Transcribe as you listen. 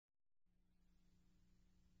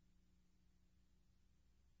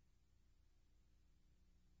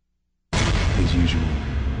usual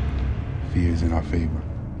fears in our favor.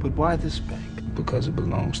 But why this bank? Because it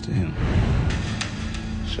belongs to him.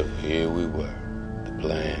 So here we were. The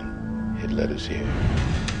plan had led us here.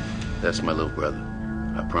 That's my little brother.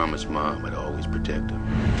 I promised Mom I'd always protect her.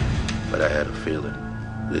 But I had a feeling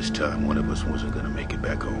this time one of us wasn't gonna make it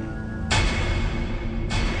back home.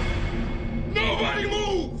 Nobody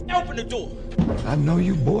move! Open the door. I know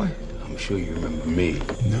you, boy. I'm sure you remember me.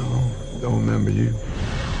 No, don't remember you.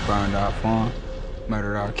 Burned our farm,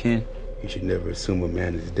 murdered our kin. You should never assume a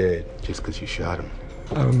man is dead just because you shot him.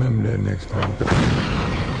 I remember that next time.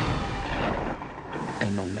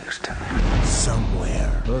 Ain't no next time.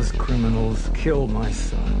 Somewhere, Those criminals killed my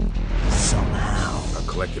son. somehow, I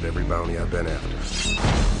collected every bounty I've been after.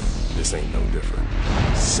 This ain't no different.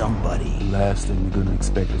 somebody The last thing we're gonna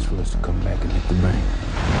expect is for us to come back and hit the bank.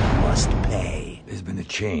 must pay. There's been a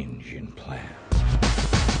change in plan.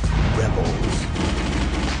 Rebels,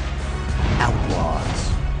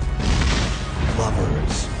 outlaws,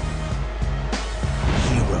 lovers,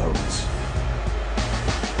 heroes,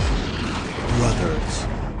 brothers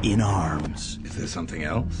in arms. Is there something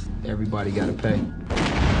else? Everybody gotta pay.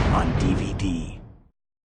 On DVD.